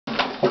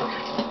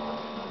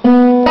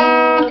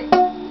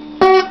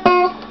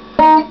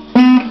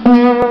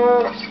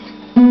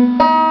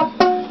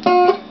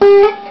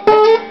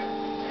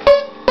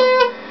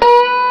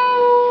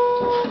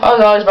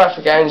guys, back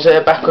again,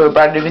 back with a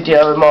brand new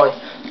video with my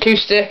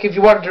acoustic. If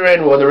you're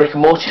wondering why the Rick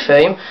and Morty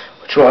theme,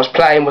 which I was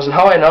playing, wasn't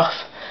high enough,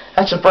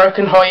 that's a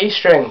broken high E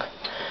string.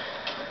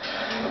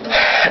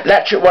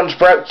 Electric one's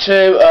broke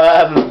too.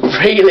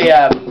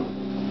 Yeah,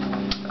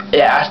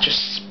 it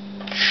just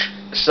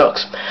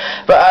sucks.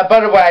 But by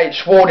the way,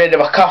 just warning, if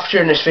I cough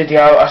during this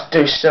video, I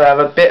do still have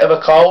a bit of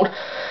a cold.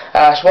 So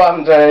I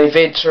haven't done any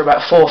vids for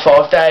about 4 or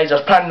 5 days. I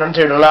was planning on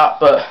doing a lot,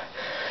 but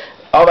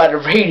I've had a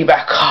really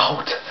bad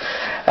cold.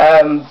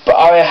 But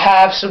I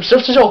have some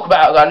stuff to talk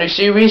about. I've got a new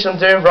series I'm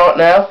doing right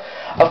now.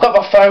 I've got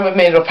my phone with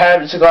me and my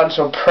parents are gone,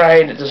 so I'm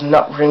praying it does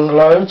not ring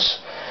loads.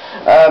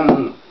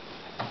 But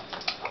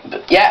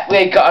yeah,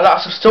 we've got a lot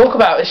of stuff to talk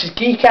about. This is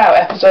Geek Out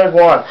episode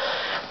 1.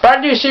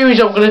 Brand new series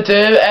I'm going to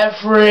do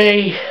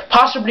every,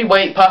 possibly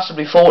week,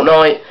 possibly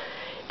fortnight.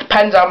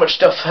 Depends how much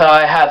stuff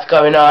I have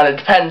going on. It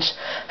depends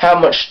how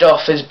much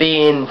stuff is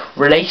being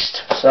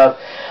released. So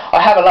I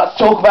have a lot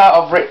to talk about.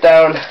 I've written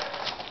down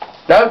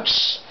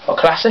notes, or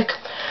classic.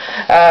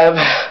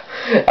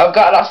 I've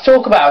got a lot to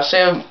talk about, so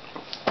I'm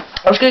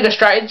just going to go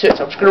straight into it.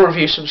 So I'm just going to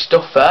review some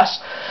stuff first.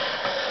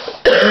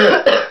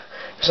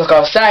 Just like I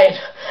was saying,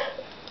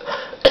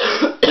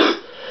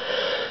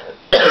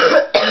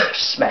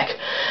 smack,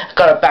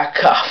 got a bad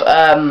cough.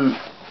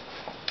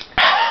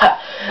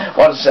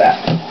 What's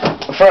that?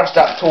 Before I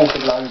start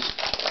talking loads,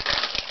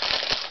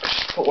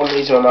 just put one of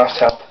these on my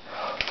laptop.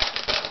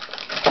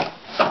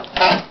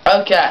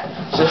 Okay,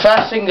 so the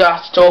first thing I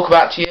have to talk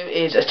about to you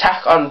is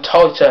Attack on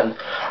Titan.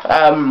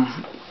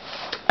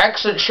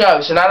 Excellent show.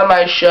 It's an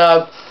anime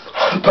show.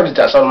 Put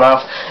that on my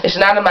mouth. It's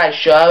an anime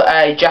show,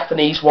 a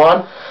Japanese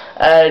one,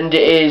 and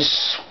it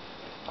is.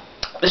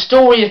 The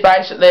story is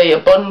basically a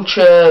bunch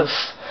of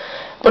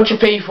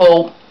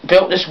people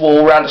built this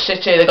wall around a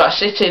city. They got a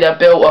city. They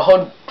built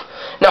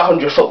not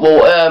 100-foot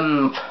wall,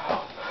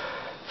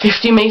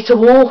 50-meter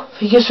wall. I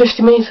think it's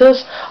 50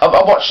 meters. I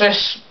watched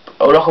this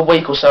like a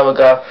week or so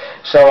ago,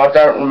 so I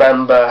don't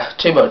remember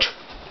too much.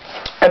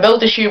 I built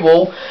this huge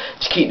wall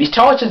to keep these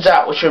titans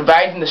out, which are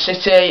invading the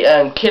city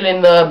and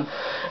killing them.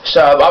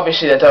 So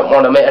obviously they don't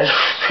want them in.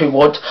 Who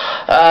would?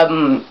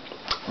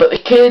 But the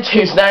kid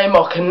whose name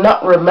I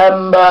cannot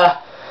remember.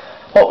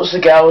 What was the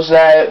girl's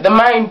name? The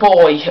main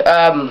boy.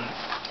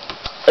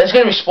 There's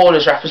going to be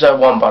spoilers for episode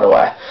 1, by the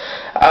way.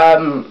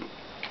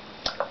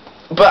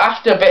 But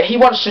after a bit, he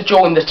wants to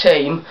join the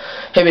team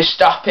who is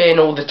stopping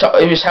who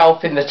is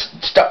helping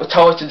stop the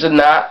Titans and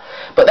that.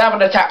 But they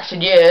haven't attacked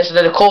in years, and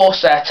then of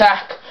course they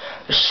attack,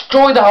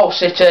 destroy the whole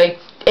city,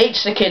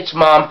 eats the kid's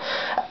mum,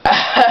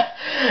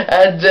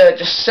 and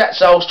just sets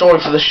the whole story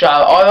for the show.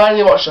 I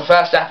only watched the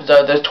first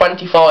episode. There's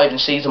 25 in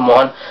season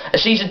 1. And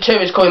season 2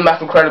 is coming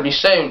back incredibly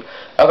soon.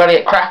 I've got to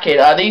get cracking.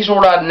 These are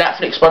all on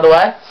Netflix, by the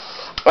way.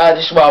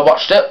 This is where I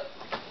watched it.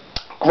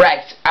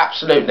 Great,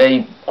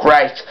 absolutely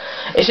great.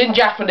 It's in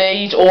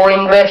Japanese or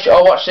English.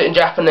 I watched it in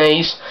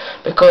Japanese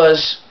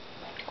because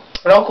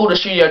when I call the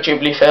Studio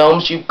Ghibli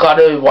films, you've got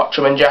to watch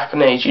them in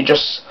Japanese. You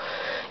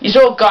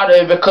sort of got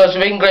to, because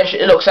with English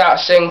it looks out of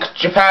sync.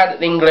 Japan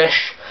and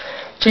English,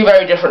 two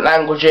very different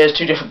languages,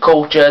 two different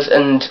cultures,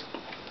 and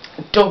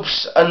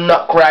dubs are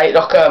not great.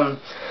 Like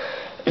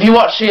if you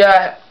watch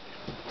the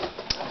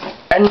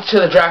Enter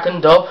the Dragon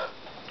dub,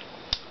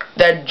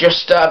 then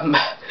just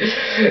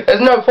there's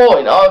no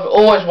point. I've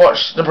always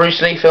watched the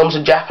Bruce Lee films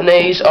in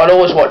Japanese. I'd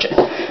always watch it.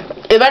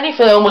 If any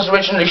film was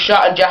originally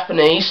shot in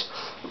Japanese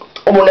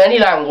or in any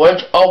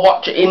language, I'll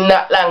watch it in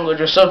that language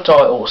with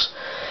subtitles.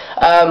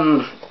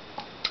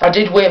 I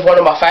did with one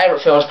of my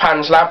favourite films,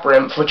 Pan's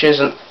Labyrinth, which is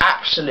an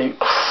absolute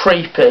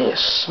creepy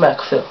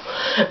smack film.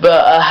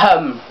 But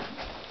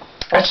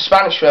it's a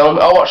Spanish film.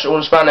 I watched it all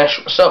in Spanish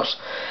subs.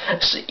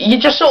 So you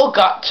just sort of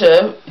got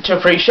to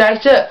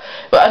appreciate it.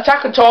 But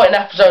Attack on Titan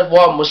episode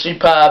 1 was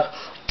superb.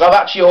 I've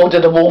actually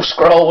ordered a wall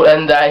scroll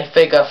and a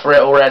figure for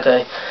it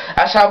already.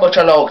 That's how much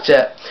I liked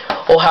it,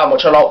 or how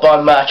much I like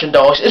buying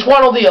merchandise. It's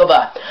one or the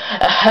other.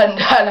 And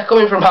they're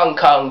coming from Hong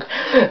Kong.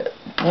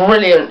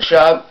 Brilliant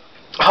show.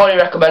 Highly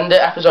recommend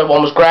it. Episode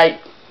 1 was great.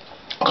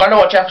 I'm going to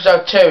watch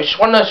episode 2. It's just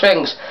one of those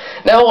things.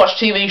 Never watch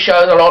TV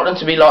shows. I like them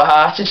to be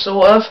light-hearted,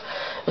 sort of.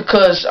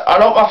 Because I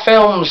like my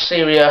films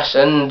serious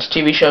and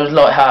TV shows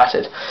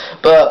light-hearted.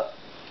 But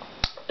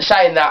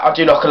saying that, I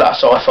do like a lot of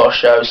sci-fi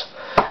shows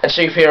and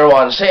superhero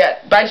ones. So yeah,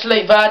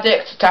 basically,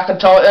 verdict: Attack on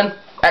Titan,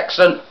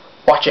 excellent.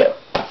 Watch it.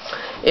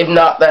 If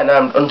not, then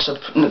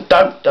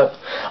don't.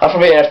 I've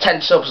probably have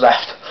 10 subs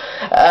left.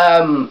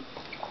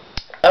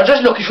 I was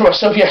just looking for a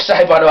sub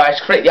yesterday, by the way. It's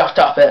completely off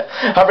topic.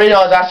 I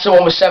realised I had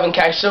someone with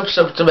 7k subs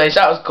to me, so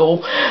that was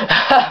cool.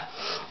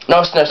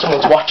 Nice to know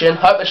someone's watching.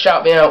 Hope they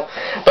shout me out.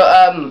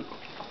 But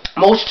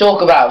more to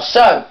talk about.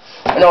 So,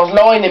 when I was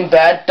lying in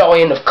bed,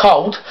 dying of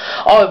cold,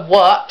 I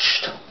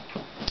watched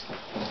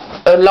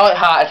a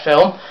light-hearted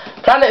film,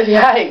 Planet of the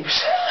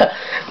Apes.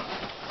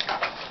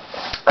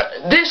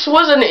 This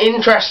was an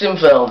interesting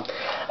film.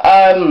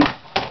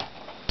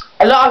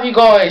 A lot of you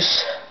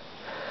guys,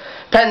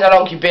 depending how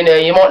long you've been here,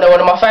 you might know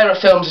one of my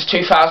favourite films is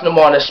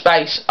 2001: A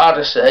Space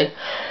Odyssey.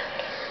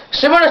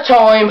 Similar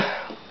time,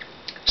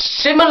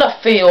 similar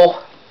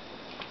feel,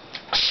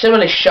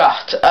 similarly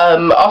shot.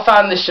 I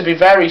found this to be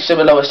very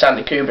similar with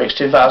Stanley Kubrick's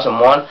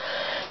 2001.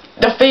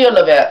 The feel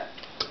of it.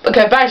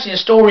 Okay, basically the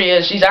story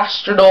is these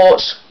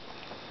astronauts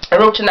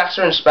are up to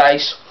NASA in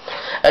space,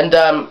 and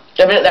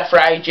they've been up there for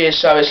ages,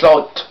 so it's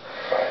like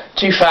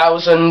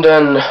 2000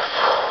 and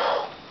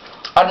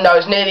I don't know,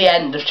 it's near the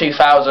end of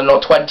 2000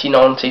 or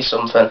 2090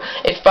 something.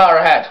 It's far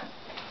ahead.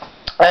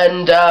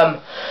 And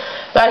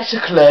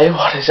basically,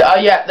 what is it? Oh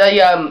yeah,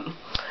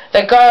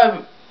 they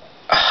go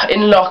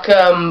in like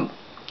a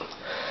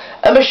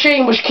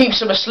machine which keeps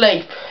them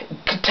asleep,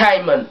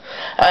 containment,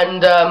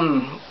 and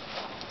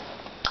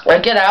they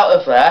get out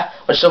of there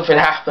when something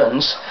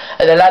happens,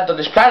 and they land on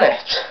this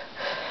planet,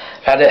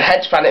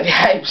 hence Planet of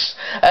the Apes,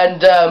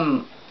 and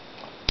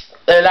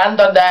they land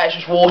on there. It's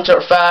just water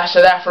at first.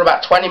 They're there for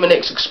about 20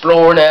 minutes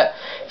exploring it,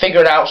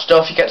 figuring out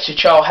stuff. You get to see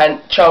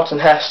Charlton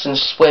Heston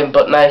swim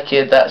butt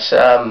naked. That's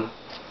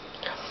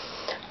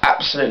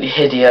absolutely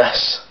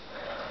hideous.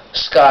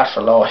 Scarred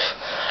for life.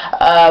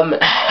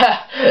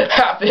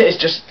 That bit is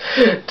just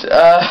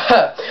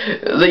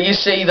that you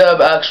see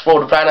them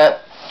explore the planet.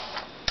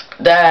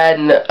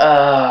 Then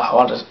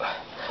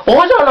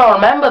why don't I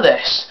remember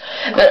this?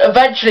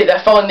 Eventually they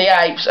find the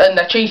apes and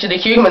they're treating the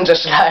humans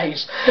as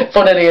slaves.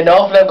 Funnily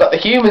enough, they've got the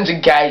humans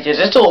in cages.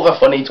 It's all a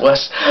funny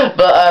twist.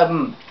 But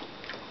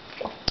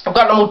I've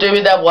got them all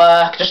doing their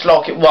work just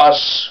like it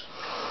was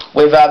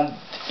with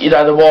you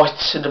know, the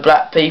whites and the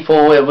black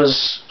people.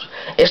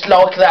 It's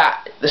like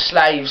that, the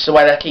slaves, the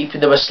way they're keeping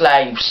them as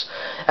slaves.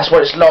 That's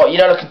what it's like. You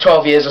know, like in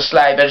 12 Years a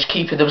Slave, they're just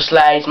keeping them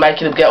slaves,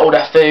 making them get all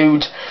their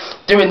food,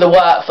 doing the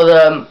work for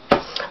them.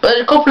 But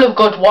there's a couple of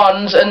good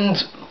ones,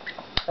 and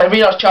I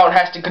realise Charlton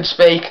Heston can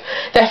speak.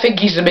 They think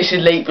he's the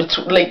missing link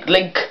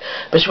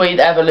between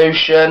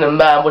evolution and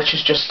man, which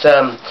is just,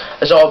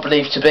 as I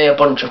believe to be, a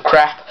bunch of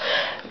crap.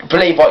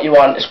 Believe what you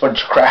want, it's a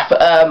bunch of crap.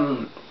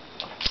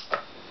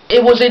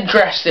 It was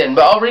interesting,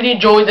 but I really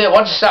enjoyed it.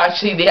 Once I started to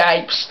see the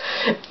apes,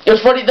 it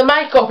was funny. The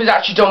makeup is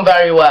actually done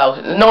very well.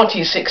 The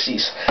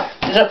 1960s.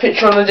 There's a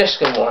picture on the disc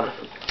of one,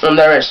 and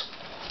there is.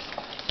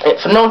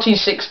 For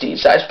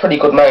 1960s, that is pretty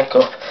good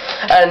makeup.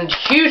 And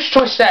huge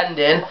twist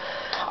ending.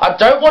 I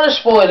don't want to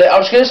spoil it. I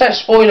was going to say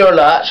spoiler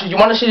alert. So if you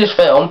want to see this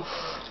film,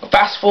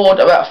 fast forward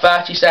about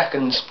 30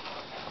 seconds.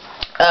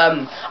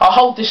 I'll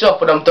hold this up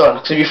when I'm done,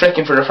 because if you're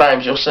flicking through the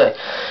frames, you'll see.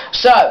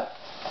 So,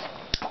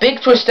 big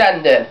twist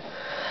ending.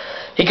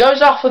 He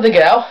goes off with the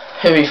girl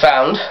who he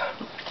found,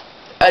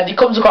 and he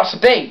comes across the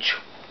beach,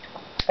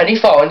 and he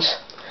finds,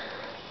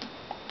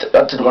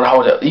 I didn't want to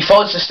hold it, he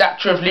finds the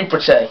Statue of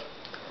Liberty,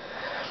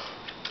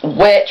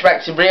 which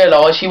makes him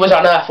realise he was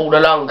on Earth all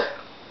along.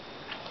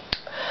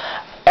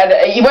 And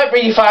he went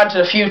really far into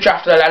the future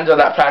after they landed on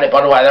that planet,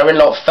 by the way. They were in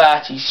like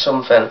 30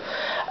 something,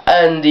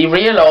 and he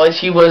realised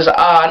he was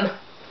on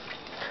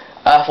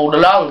Earth all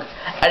along,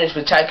 and it's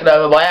been taken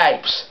over by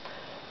apes.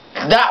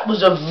 That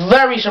was a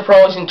very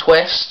surprising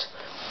twist.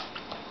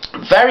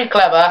 Very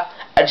clever,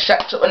 and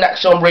sets up the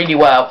next film really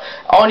well.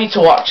 I need to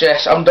watch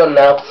this. I'm done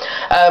now.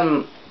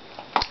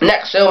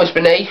 Next film is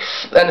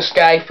Beneath, then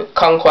Escape,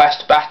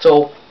 Conquest,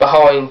 Battle,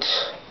 Behind.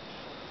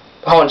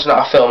 Behind's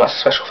not a film, that's a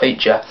special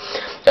feature.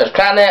 There's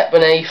Planet,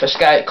 Beneath,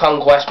 Escape,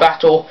 Conquest,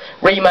 Battle,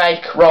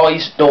 Remake,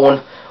 Rise,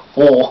 Dawn,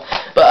 War.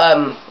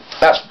 But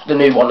that's the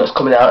new one that's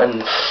coming out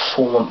in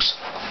 4 months.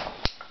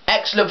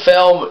 Excellent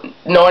film,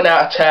 9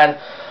 out of 10.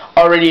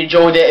 I really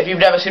enjoyed it. If you've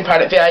never seen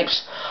Planet of the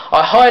Apes,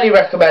 I highly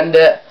recommend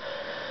it.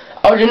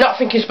 I do not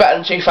think it's better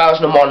than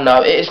 2001,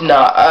 no, it is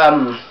not.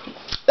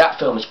 That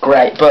film is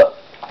great, but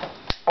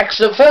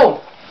excellent film.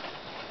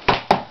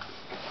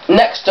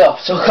 Next up,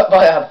 so I've got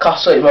my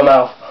coffee in my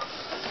mouth.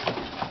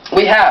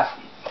 We have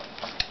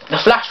the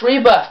Flash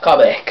Rebirth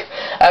comic.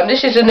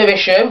 This is a new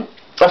issue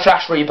of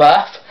Flash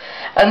Rebirth,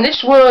 and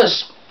this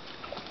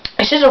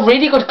is a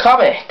really good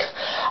comic.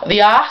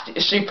 The art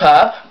is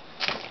superb.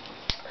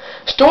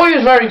 Story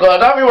was very good. I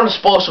don't really want to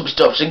spoil some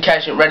stuff, so in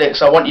case you haven't read it,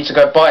 because I want you to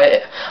go buy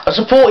it. I'm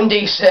supporting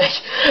DC.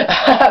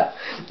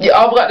 Yeah,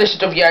 I've got this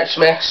at WH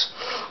Smith's,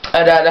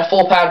 and they're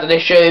 £4 an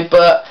issue,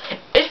 but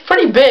it's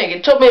pretty big.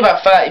 It took me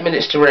about 30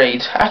 minutes to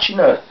read. Actually,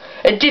 no,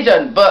 it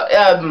didn't, but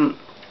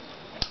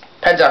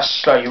depends how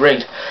slow you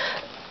read.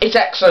 It's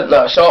excellent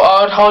though, so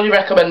I would highly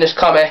recommend this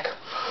comic.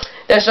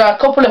 There's a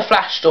couple of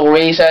Flash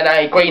stories and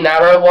a Green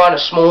Arrow one, a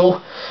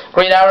small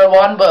Green Arrow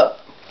one, but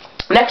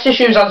next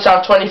issue is on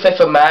sale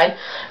 25th of May,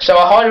 so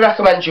I highly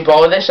recommend you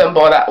buy this and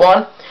buy that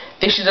one.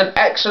 This is an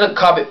excellent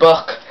comic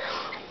book.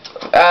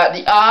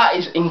 The art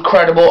is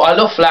incredible. I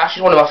love Flash,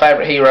 he's one of my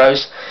favourite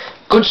heroes.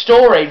 Good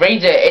story,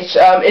 read it.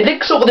 It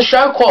links up with the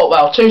show quite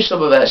well too,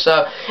 some of it,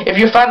 so if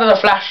you're a fan of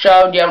the Flash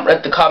show and you haven't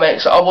read the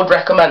comics, I would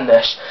recommend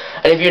this.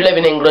 And if you live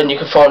in England, you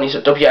can find these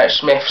at WH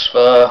Smith's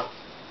for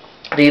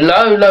the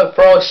low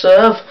price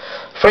of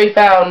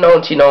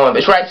 £3.99, but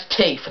it's rated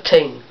T for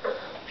teen.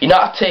 If you're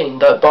not a teen,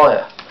 don't buy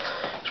it.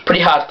 It's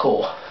pretty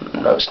hardcore.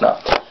 No, it's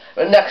not.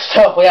 But next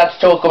up, we have to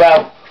talk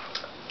about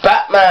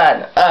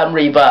Batman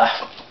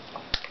Rebirth,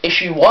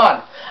 issue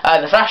 1.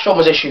 The Flash one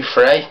was issue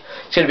 3.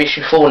 It's going to be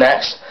issue 4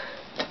 next.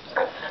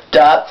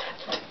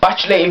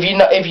 Actually, if you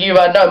know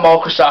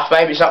Microsoft,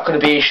 maybe it's not going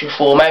to be issue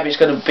 4. Maybe it's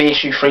going to be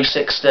issue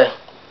 360.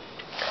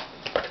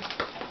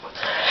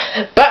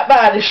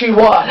 Batman issue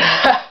 1.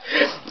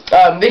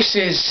 This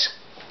is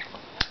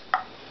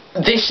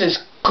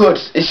good.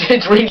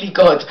 It's really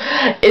good.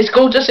 It's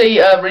cool to see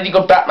a really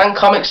good Batman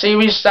comic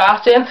series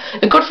starting.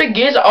 The good thing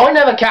is, I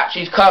never catch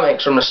these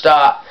comics from the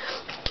start.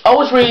 I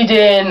was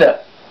reading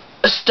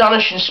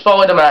Astonishing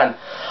Spiderman.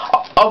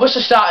 I must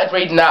have started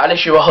reading that on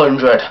issue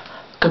 100.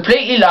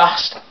 Completely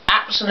lost.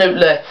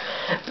 Absolutely.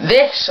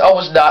 This, I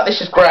was not.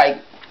 This is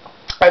great.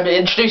 It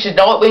introduces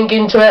Nightwing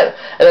into it,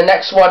 and the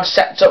next one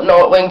sets up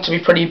Nightwing to be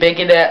pretty big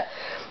in it.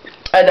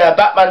 And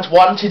Batman's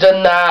Wanted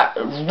and that.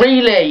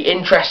 Really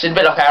interesting.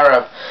 Bit like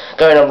Arrow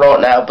going on right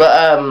now.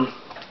 But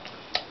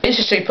this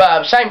is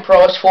superb. Same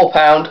price,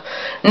 £4.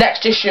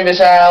 Next issue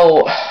is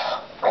out.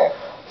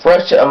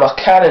 Wrote it on my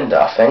calendar,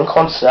 I think.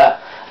 One sec.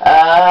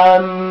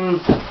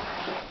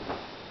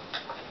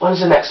 When's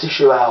the next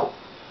issue out?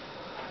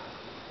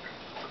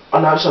 I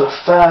know it's on a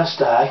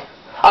Thursday.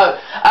 Oh,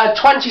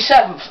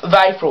 27th of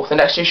April. The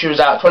next issue is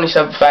out,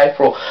 27th of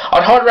April.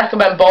 I'd highly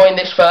recommend buying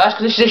this first,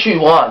 because this is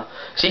issue 1.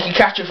 So you can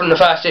catch it from the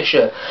first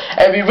issue.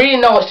 It'd be really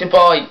nice to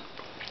buy,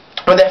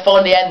 when they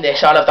finally end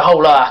this, I'll have the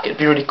whole arc. It'd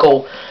be really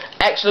cool.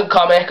 Excellent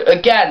comic.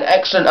 Again,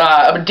 excellent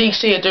art.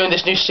 DC are doing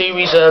this new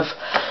series of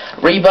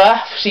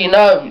Rebirth. So you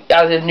know,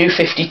 the new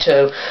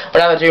 52. But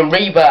now they're doing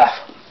Rebirth.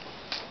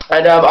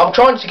 And I'm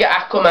trying to get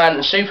Aquaman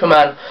and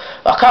Superman.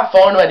 I can't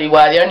find them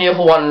anywhere. The only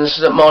other ones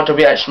that my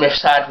W.H.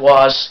 Smith's had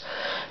was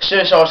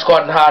Suicide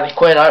Squad and Harley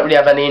Quinn. I don't really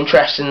have any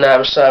interest in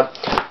them, so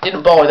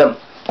didn't buy them.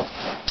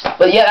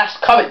 But yeah, that's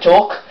comic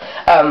talk.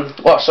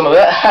 Well, some of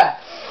it.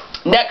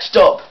 Next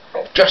up,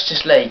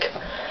 Justice League.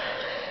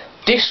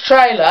 This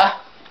trailer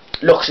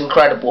looks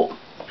incredible.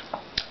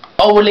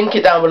 I will link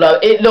it down below.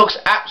 It looks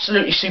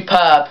absolutely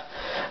superb.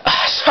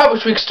 So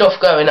much big stuff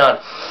going on.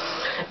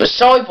 But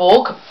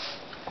Cyborg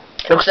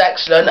looks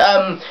excellent.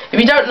 If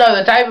you don't know,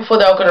 the day before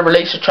they were going to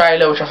release a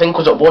trailer, which I think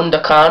was at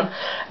WonderCon,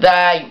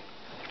 they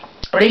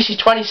released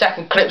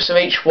 20-second clips of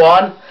each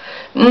one.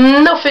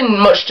 Nothing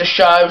much to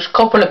show, just a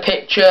couple of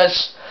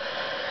pictures,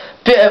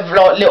 bit of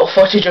like little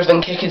footage of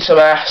them kicking some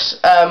ass.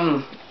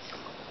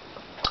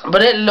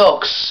 But it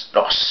looks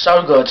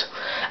so good.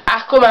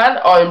 Aquaman,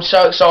 I'm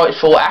so excited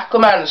for.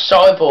 Aquaman and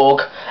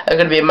Cyborg are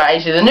going to be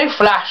amazing. The new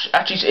Flash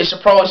actually is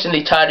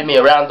surprisingly turning me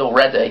around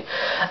already.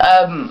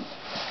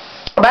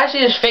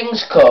 Basically, this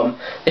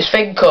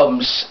thing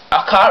comes,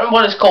 I can't remember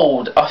what it's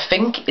called. I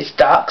think it's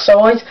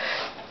Darkseid.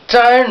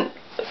 Don't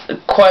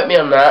quote me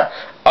on that.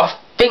 I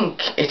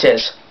think it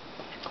is.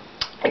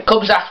 It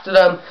comes after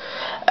them,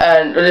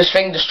 and this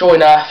thing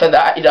destroying Earth, and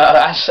that, you know,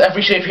 as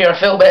every superhero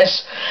film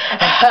is.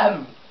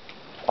 And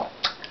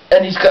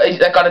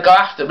they've got to go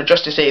after him with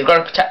Justice League. They've got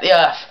to protect the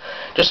Earth,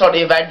 just like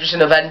the Avengers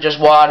in Avengers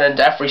 1 and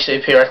every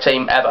superhero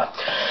team ever.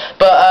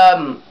 But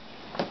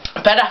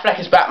Ben Affleck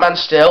is Batman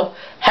still.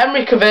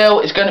 Henry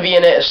Cavill is going to be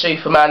in it as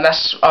Superman.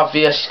 That's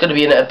obvious. He's going to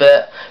be in it a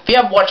bit. If you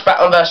haven't watched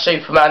Batman vs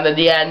Superman, then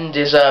the end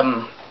is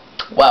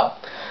well,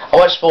 I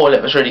won't spoil it.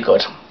 It was really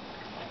good.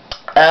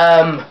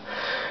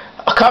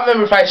 I can't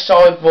remember if it's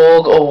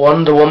Cyborg or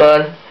Wonder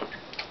Woman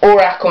or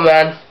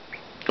Aquaman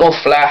or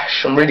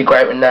Flash. I'm really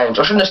great with names.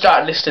 I shouldn't have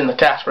started listing the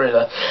cast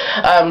really.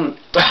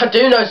 I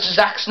do know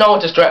Zack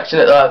Snyder's directing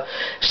it though.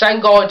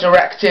 Same guy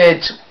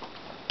directed,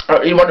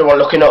 you wonder what I'm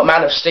looking up,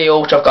 Man of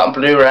Steel, which I've got on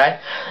Blu-ray,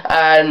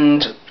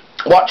 and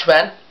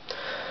Watchmen.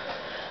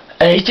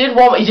 And he did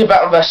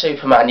Batman vs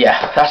Superman,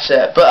 yeah, that's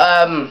it. But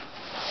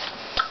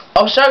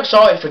I'm so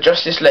excited for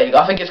Justice League.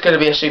 I think it's going to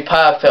be a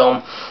superb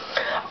film.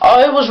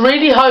 I was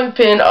really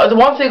hoping, the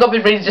one thing I've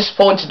been really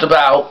disappointed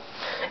about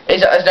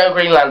is that there's no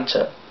Green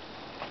Lantern.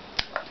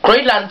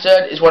 Green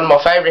Lantern is one of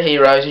my favourite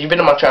heroes. If you've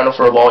been on my channel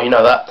for a while, you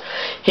know that.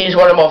 He's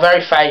one of my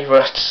very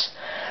favourites.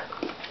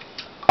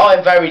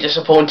 I'm very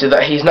disappointed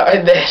that he's not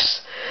in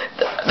this.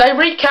 They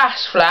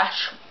recast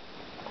Flash.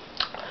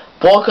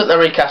 Why couldn't they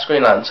recast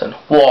Green Lantern?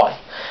 Why?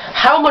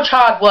 How much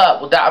hard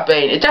work would that have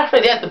been? It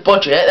definitely had the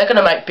budget. They're going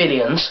to make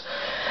billions.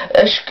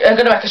 They're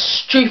going to make a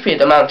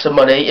stupid amount of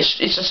money.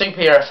 It's a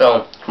superhero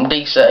film from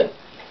DC.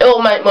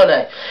 It'll make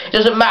money. It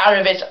doesn't matter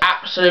if it's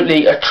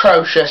absolutely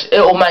atrocious.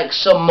 It'll make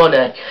some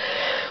money.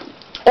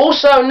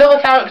 Also, another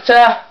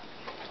character,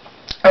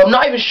 I'm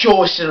not even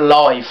sure he's still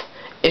alive,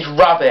 is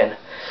Robin.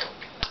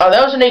 Oh,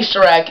 there was an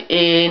Easter egg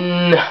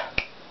in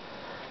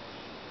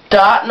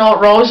Dark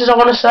Knight Rises, I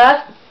want to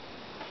say.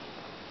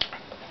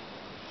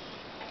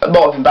 It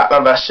might have been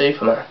Batman vs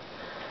Superman.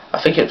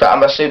 I think it's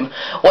Batman vs Superman.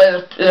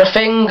 Well, there's a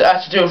thing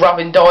to do with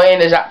Robin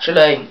dying. Is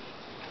actually,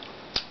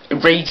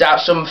 it reads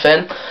out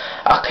something.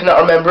 I cannot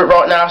remember it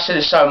right now. I've said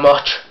it so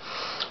much.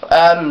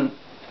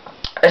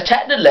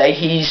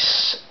 Technically,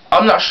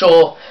 I'm not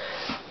sure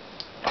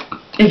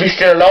if he's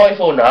still alive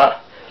or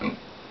not.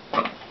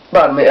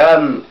 Pardon me.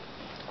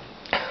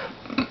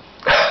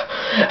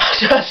 I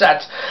just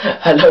had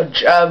a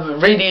lunch.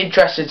 Really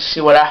interested to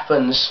see what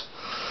happens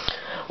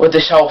with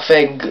this whole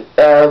thing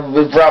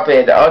with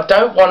Robin. I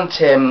don't want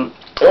him.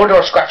 Although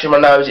I'm scratching my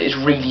nose, it is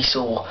really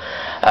sore.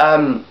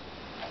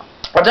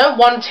 I don't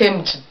want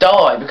him to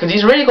die because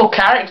he's a really good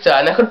character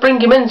and they could bring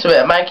him into it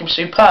and make him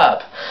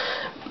superb.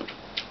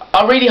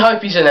 I really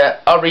hope he's in it,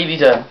 I really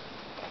do.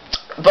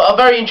 But I'm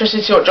very interested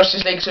to see what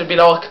Justice League's going to be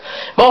like.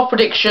 My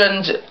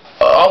predictions,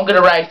 I'm going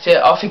to rate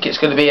it, I think it's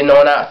going to be a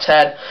 9 out of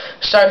 10.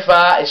 So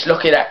far, it's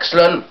looking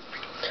excellent.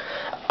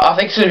 I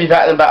think it's going to be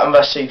better than Batman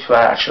vs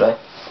Superman, actually.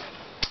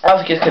 I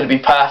think it's going to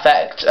be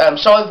perfect.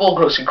 Cyborg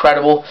looks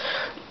incredible.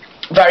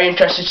 Very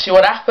interested to see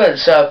what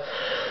happens, so...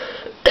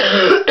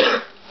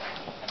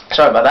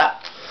 Sorry about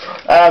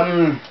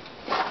that.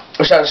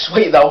 Which sounds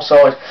sweet though,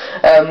 side.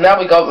 Now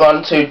we go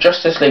on to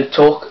Justice League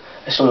talk.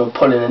 There's someone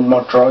pulling in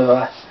my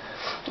driver.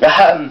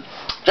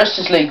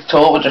 Justice League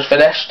talk, we just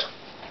finished.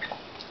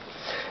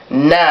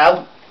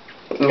 Now,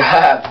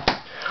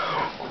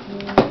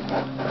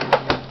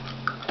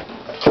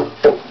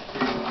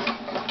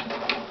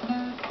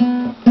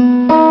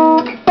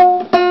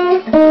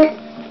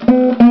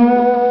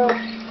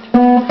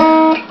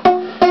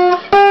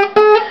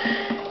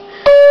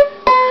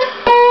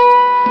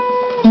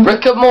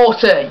 Rick and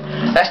Morty.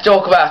 Let's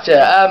talk about it.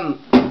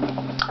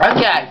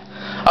 Okay,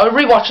 I was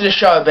rewatching the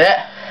show a bit,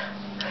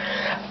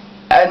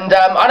 and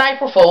on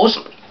April Fool's,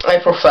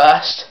 April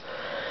 1st,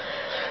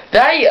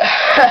 they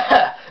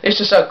this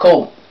is so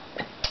cool.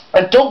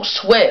 Adult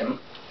Swim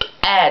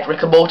aired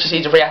Rick and Morty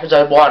season 3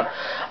 episode 1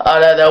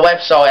 on their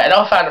website, and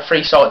I found a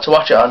free site to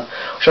watch it on,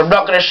 which I'm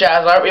not going to share.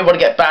 I don't really want to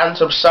get banned,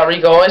 so I'm sorry,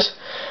 guys.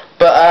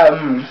 But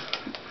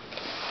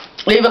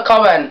leave a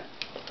comment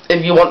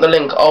if you want the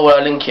link. I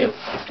will link you.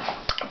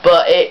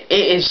 But it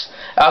is,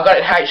 I got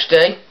it in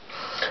HD,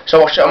 so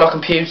I watched it on my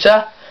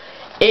computer.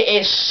 It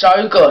is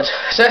so good.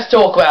 So let's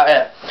talk about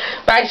it.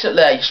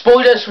 Basically,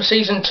 spoilers for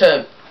season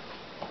 2.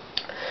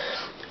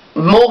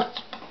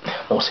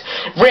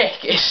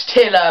 Rick is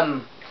still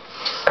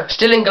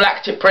in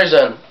Galactic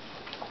Prison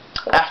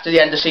after the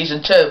end of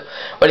season 2,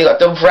 when he got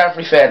done for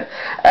everything.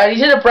 And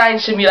he's in a brain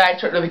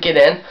simulator at the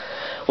beginning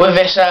with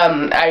this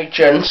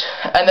agent,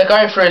 and they're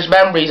going through his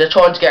memories. They're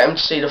trying to get him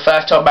to see the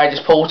first time he made his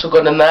portal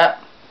gun and that.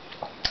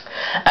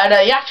 And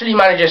he actually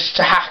manages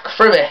to hack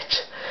through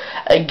it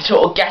and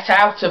sort of get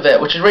out of it,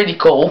 which is really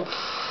cool.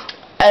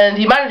 And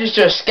he manages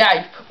to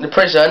escape the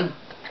prison.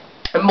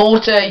 And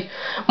Morty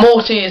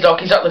is like,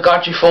 he's not the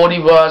god you thought he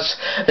was.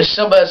 And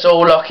Summer's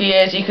all like,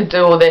 he can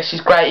do all this,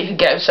 he's great, he can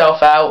get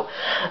himself out.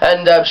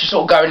 And she's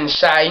sort of going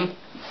insane.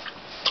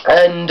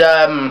 And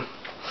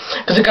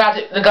because the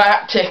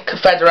Galactic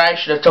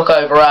Federation have took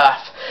over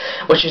Earth,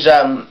 which is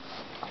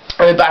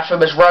very bad for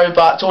them as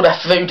robots. All their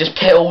food is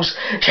pills.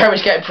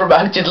 Jerry's getting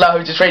promoted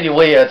loads. It's really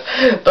weird.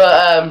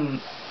 But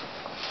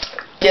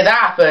yeah, that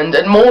happened,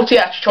 and Morty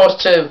actually tries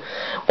to,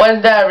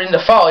 when they're in the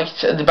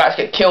fight and they're about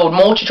to get killed,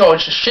 Morty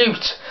tries to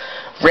shoot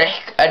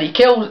Rick, and he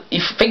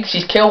thinks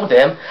he's killed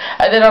him,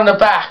 and then on the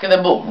back, and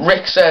then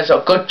Rick says,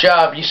 "Oh, good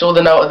job, you saw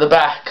the note at the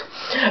back.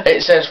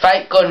 It says,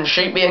 fake gun,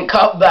 shoot me in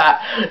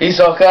combat." He's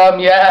like,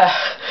 yeah.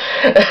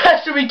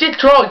 So he did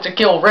try to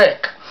kill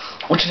Rick,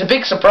 which is a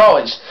big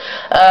surprise.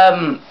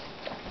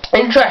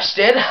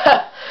 Interesting.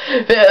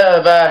 Bit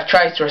of a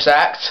traitorous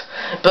act,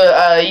 but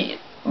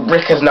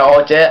Rick has no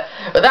idea.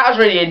 But that was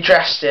really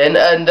interesting,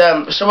 and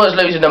someone's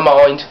losing their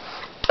mind.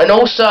 And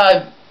also,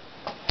 at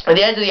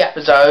the end of the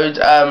episode,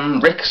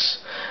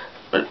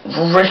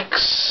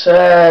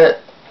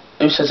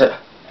 who says it?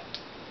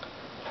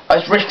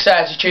 Rick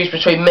says he chooses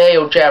between me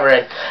or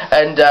Jerry,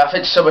 and I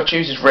think someone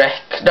chooses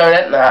Rick. No, it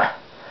ain't that.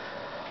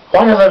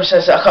 One of them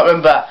says that, I can't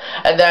remember.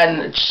 And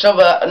then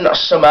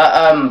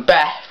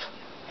Beth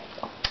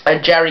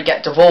and Jerry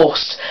get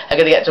divorced. They're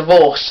going to get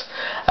divorced,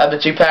 the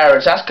two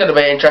parents. That's going to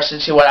be interesting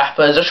to see what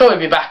happens. I'm sure he'll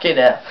be back in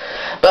it.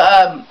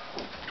 But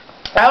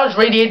that was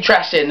really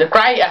interesting. A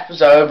great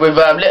episode with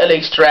little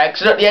Easter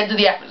eggs. And at the end of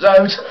the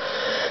episode,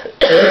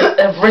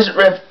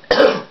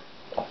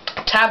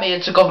 Tammy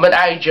is a government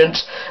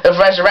agent, have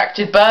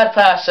resurrected Bird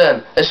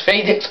Person as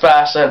Phoenix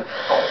Person.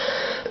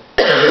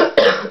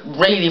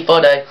 Really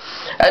funny.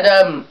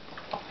 And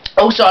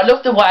also, I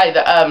love the way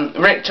that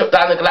Rick took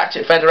down the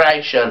Galactic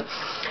Federation.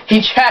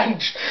 He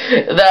changed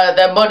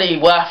their money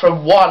worth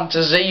from 1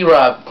 to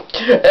 0.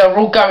 They were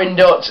all going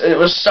nuts, and it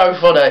was so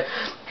funny.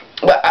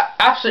 But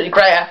absolutely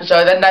great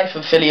episode. Then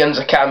Nathan Fillion's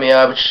a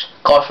cameo, which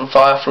guy from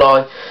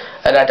Firefly,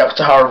 and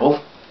Dr.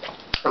 Horrible.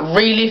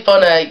 Really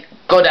funny,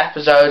 good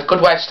episode,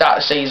 good way to start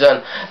the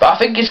season. But I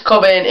think it's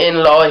coming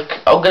in,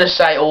 like, I'm going to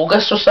say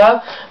August or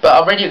so. But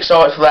I'm really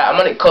excited for that, and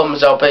when it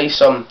comes, there'll be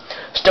some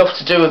stuff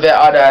to do with it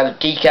on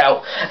Geek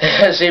Out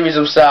series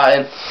I'm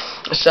starting.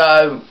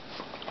 So,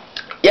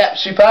 yeah,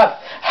 superb.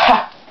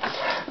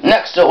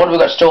 Next up, what have we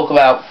got to talk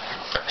about?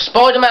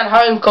 Spiderman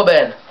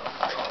Homecoming.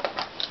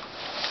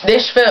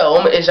 This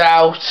film is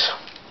out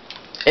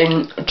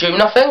in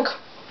June, I think.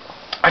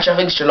 Actually, I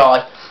think it's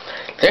July.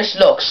 This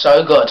looks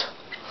so good.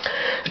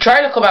 The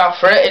trailer come out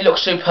for it. It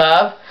looks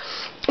superb.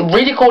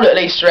 Really cool little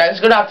Easter eggs. It's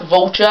going to have the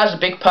Vulture as a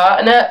big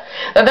part in it.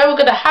 And they were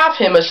going to have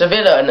him as a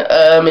villain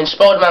in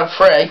Spider-Man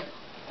 3.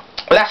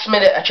 Last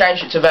minute, I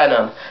changed it to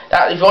Venom.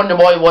 If you wonder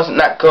why he wasn't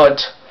that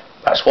good,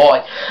 that's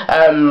why.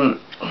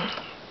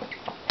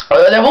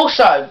 They've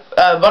also,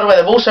 by the way,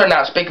 they've also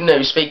announced big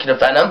news, speaking of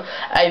Venom,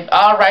 a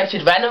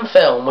R-rated Venom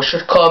film, which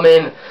should come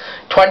in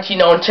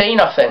 2019,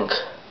 I think.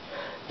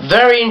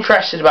 Very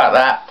interested about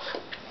that.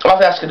 I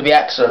think that's going to be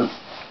excellent.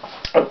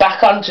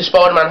 Back on to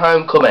Spider-Man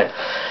Homecoming.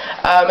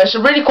 It's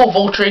a really cool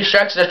Vulture Easter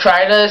egg to the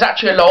trailer. There's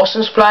actually a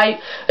license plate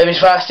of his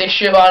first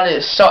issue on it.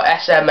 It's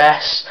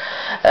SMS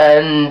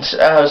and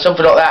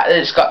something like that.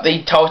 It's got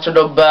the title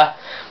number.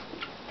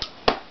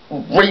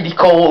 Really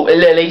cool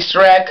little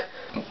Easter egg.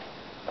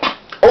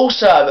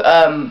 Also,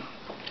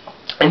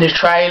 in the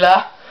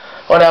trailer,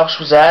 what else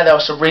was there? There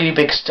was some really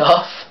big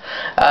stuff.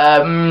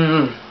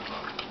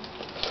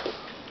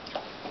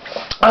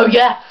 Oh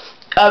yeah,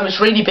 it's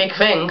a really big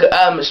thing.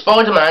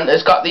 Spider-Man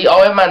has got the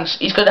Iron Man.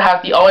 He's going to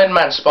have the Iron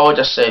Man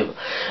spider suit.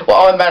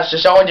 What Iron Man's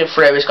designed it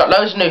through. It's got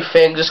loads of new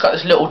things. It's got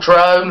this little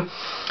drone.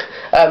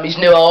 His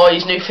new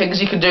eyes, new things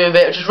he can do with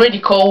it, which is really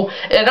cool.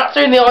 They're not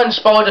doing the Iron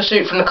Spider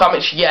suit from the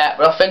comics yet,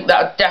 but I think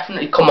that'll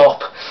definitely come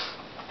up.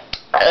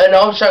 And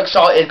I'm so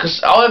excited because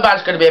Iron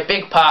Man's going to be a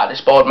big part of this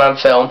Spider-Man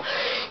film.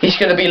 He's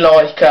going to be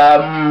like,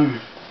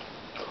 have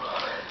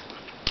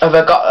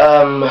I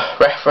got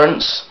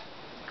reference?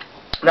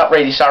 Not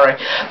really, sorry,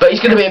 but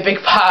he's going to be a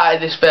big part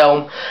of this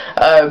film.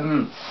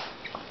 I'm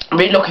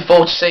really looking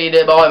forward to seeing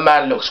him. Iron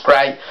Man looks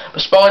great,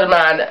 but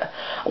Spider-Man,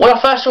 when I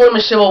first saw him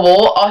in Civil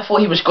War, I thought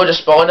he was good as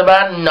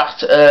Spider-Man,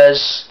 not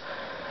as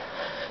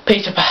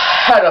Peter Parker.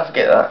 How did I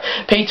forget that?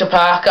 Peter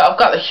Parker. I've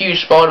got the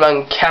huge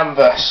Spider-Man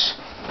canvas.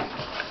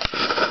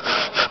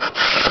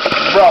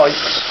 Right.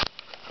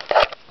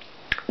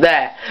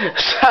 There.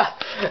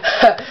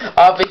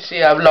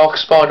 Obviously I like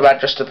Spider-Man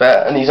just a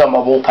bit, and he's on my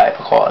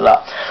wallpaper quite a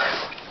lot.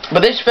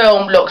 But this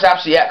film looks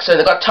absolutely excellent.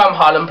 They've got Tom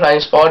Holland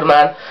playing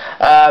Spider-Man.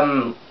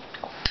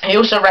 He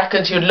also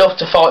reckons he would love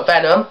to fight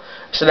Venom,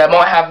 so they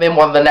might have him in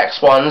one of the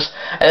next ones,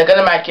 and they're going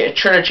to make it a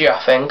trilogy, I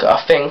think.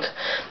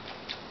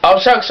 I'm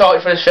so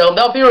excited for this film.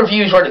 There'll be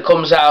reviews when it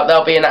comes out.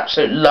 There'll be an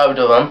absolute load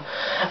of them,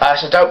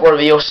 so don't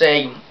worry, you'll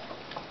see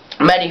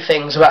many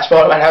things about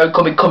Spider-Man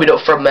Homecoming coming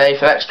up from me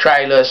for the next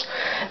trailers.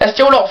 There's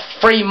still not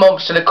 3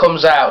 months till it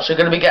comes out, so you're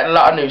going to be getting a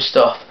lot of new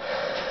stuff.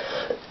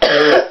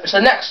 So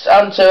next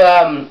on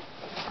to,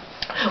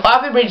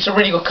 I've been reading some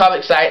really good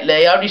comics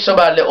lately, only some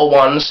little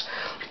ones.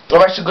 I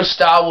read some good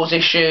Star Wars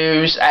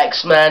issues,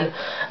 X-Men.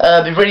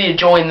 Been really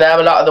enjoying them.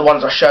 A lot of the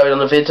ones I showed on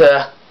the video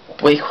a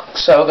week or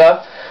so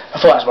ago. I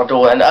thought that was my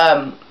door then.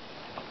 I'm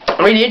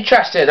really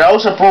interested. I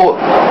also bought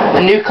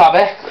a new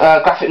comic,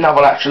 graphic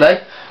novel actually,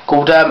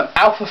 called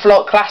Alpha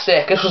Flight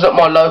Classic. This was at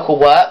my local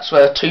works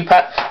for £2.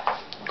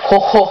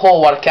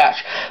 What a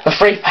catch! For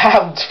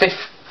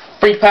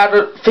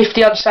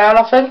 £3.50 on sale,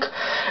 I think.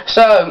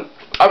 So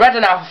I read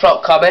an Alpha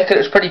Flight comic and it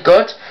was pretty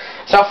good.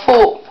 So I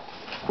thought,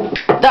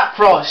 that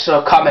price for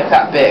a comic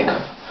that big,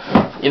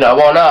 you know,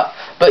 why not?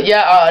 But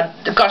yeah,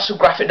 I've got some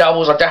graphic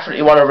novels I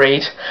definitely want to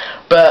read.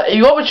 But if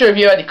you want me to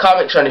review any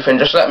comics or anything,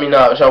 just let me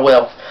know, so I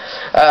will.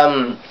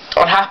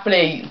 I'd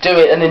happily do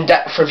it an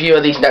in-depth review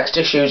of these next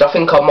issues. I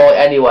think I might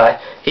anyway.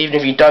 Even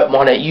if you don't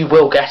want it, you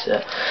will get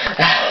it.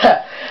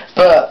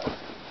 But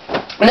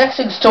next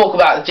thing to talk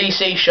about, the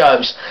DC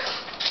shows.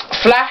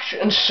 Flash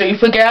and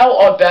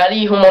Supergirl, I barely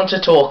even want to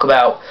talk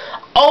about.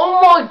 Oh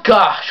my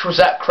gosh, was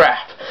that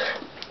crap.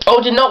 I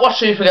did not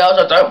watch Supergirl,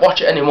 I don't watch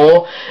it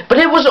anymore. But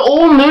it was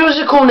all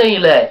musical,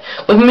 nearly.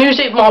 With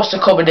Music Master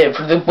coming in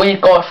from the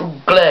weird guy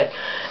from Glee.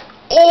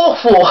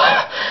 Awful.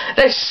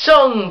 They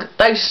sung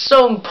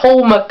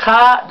Paul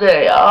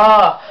McCartney.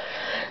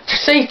 To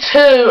see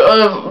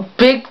 2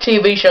 big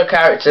TV show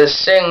characters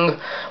sing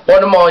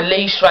one of my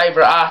least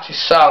favourite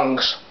artist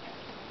songs.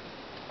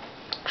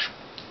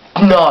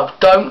 No,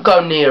 don't go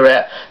near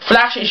it.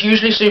 Flash is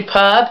usually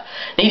superb.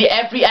 Nearly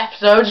every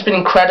episode has been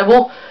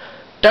incredible.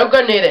 Don't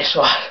go near this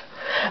one.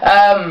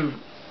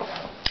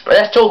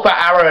 Let's talk about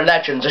Arrow and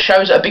Legends, the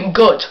shows that have been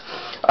good.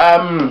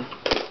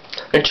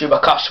 Into my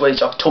cough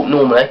sweets, I talk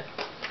normally.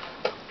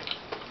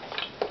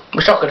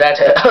 Wish I could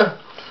edit.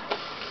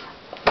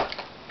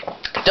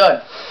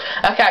 Done.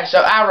 Okay,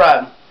 so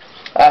Arrow.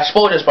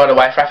 Spoilers, by the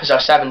way, for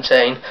episode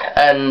 17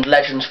 and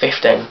Legends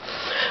 15.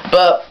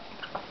 But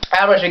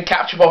Arrow's been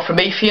captured by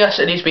Prometheus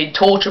and he's been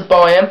tortured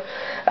by him.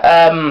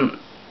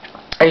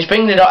 He's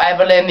bringing out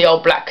Evelyn, the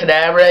old Black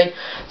Canary,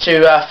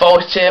 to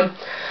fight him.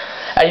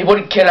 And he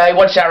wouldn't kill her. He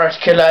wanted Arrow to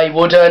kill her, he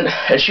wouldn't.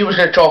 And she was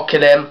going to try and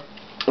kill him,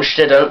 which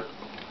she didn't.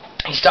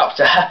 He stopped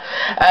her.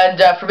 And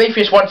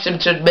Prometheus wants him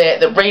to admit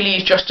that really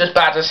he's just as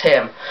bad as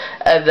him.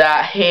 And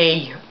that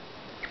he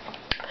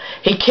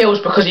kills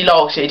because he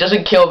likes it. He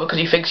doesn't kill because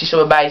he thinks he's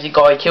some amazing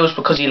guy. He kills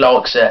because he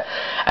likes it.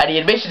 And he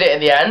admitted it in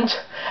the end.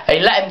 And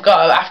he let him go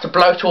after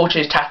blowtorching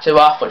his tattoo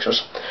off, which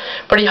was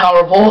pretty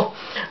horrible.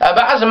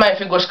 But as the main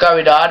thing was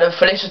going on, and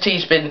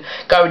Felicity's been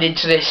going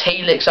into this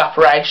Helix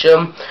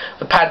operation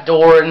with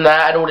Pandora and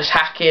that, and all this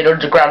hacking,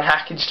 underground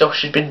hacking stuff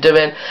she's been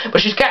doing.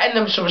 But she's getting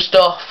them some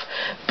stuff,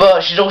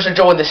 but she's also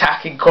joined this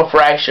hacking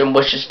corporation,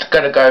 which is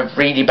going to go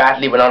really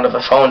badly when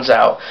Oliver finds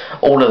out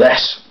all of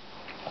this.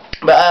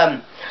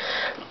 But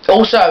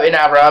also in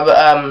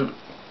Arrow,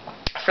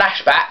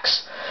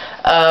 flashbacks.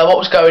 what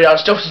was going on,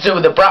 stuff to do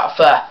with the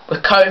Bratva,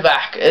 with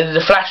Kovac. In the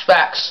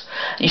flashbacks,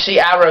 you see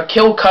Arrow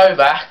kill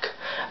Kovac,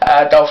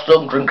 Dolph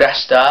Lundgren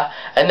guest star,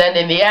 and then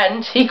in the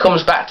end, he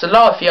comes back to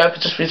life. He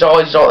opens up his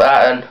eyes like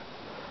that, and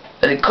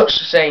then it cuts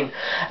the scene.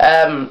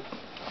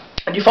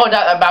 And you find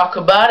out that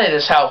Malcolm Merlyn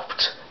has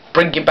helped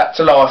bring him back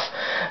to life.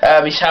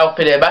 He's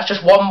helping him. That's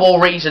just one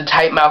more reason to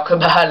hate Malcolm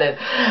Merlyn.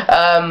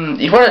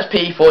 He's one of those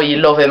people, you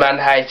love him and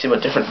hate him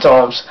at different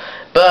times.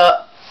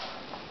 But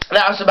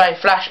that was the main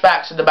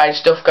flashbacks and the main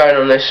stuff going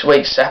on this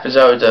week's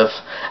episode of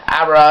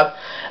Arrow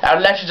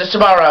and Legends of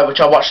Tomorrow, which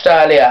I watched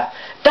earlier.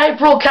 They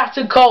brought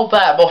Captain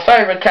Colbert, my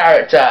favourite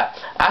character,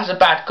 as a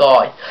bad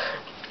guy.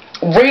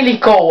 Really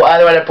cool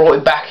the way they brought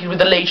him back. He's with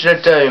the Legion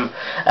of Doom.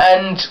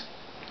 And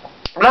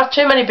not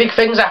too many big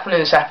things happening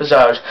in this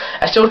episode.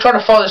 They're still trying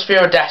to follow the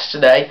Spear of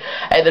Destiny,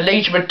 and the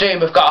Legion of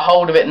Doom have got a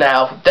hold of it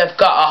now. They've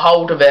got a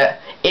hold of it.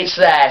 It's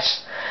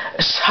theirs.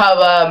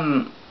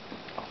 So,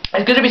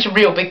 there's going to be some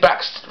real big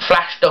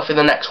Flash stuff in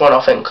the next one,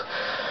 I think.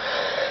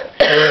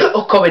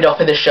 Or coming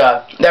up in the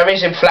show. There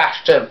is in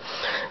Flash too.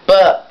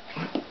 But,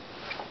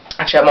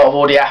 actually that might have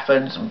already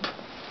happened.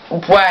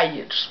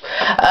 Wait.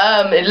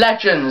 In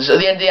Legends, at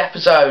the end of the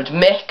episode,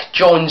 Mick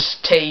joins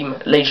Team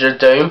Legion of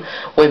Doom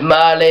with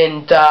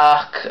Merlin,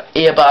 Dark,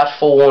 Earbird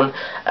Fawn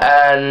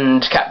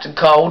and Captain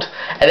Cold,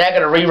 and they're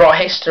going to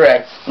rewrite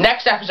history.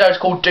 Next episode is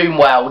called Doom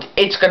World.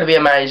 It's going to be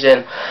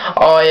amazing.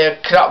 I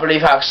cannot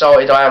believe how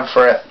excited I am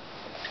for it.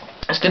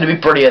 It's going to be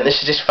brilliant. This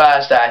is this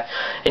Thursday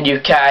in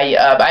UK,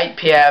 8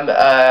 PM,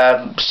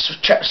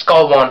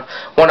 Sky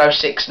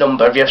 106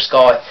 number if you have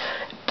Sky.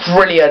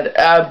 Brilliant.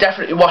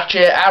 Definitely watch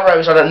it.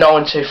 Arrow's on at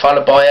 9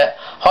 followed by it.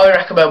 Highly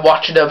recommend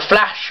watching them.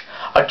 Flash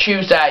on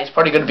Tuesday is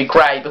probably going to be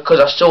great because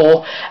I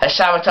saw a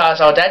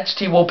Sabotage's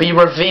identity will be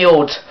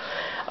revealed.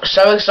 I'm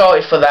so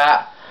excited for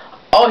that.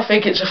 I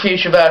think it's a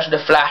future version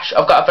of Flash.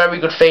 I've got a very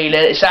good feeling.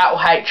 It's out of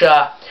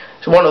HR.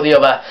 It's one or the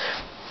other.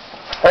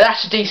 But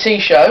that's the DC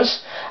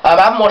shows. I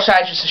haven't watched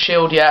Agents of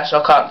S.H.I.E.L.D. yet, so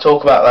I can't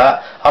talk about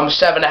that. I'm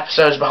 8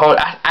 episodes behind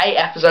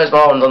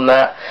on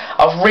that.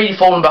 I've really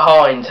fallen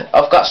behind.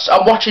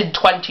 I'm watching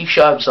 20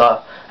 shows though.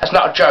 That's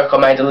not a joke, I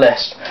made a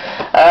list.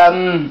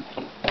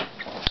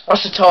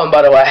 What's the time,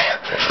 by the way?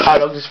 How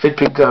long has this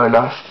been going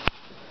on?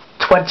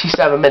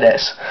 27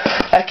 minutes.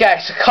 Okay,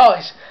 so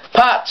guys,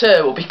 part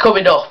 2 will be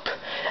coming up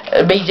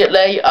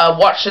immediately.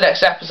 Watch the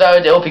next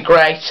episode, it'll be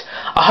great.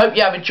 I hope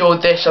you have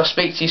enjoyed this. I'll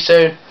speak to you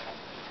soon.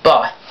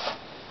 Bye.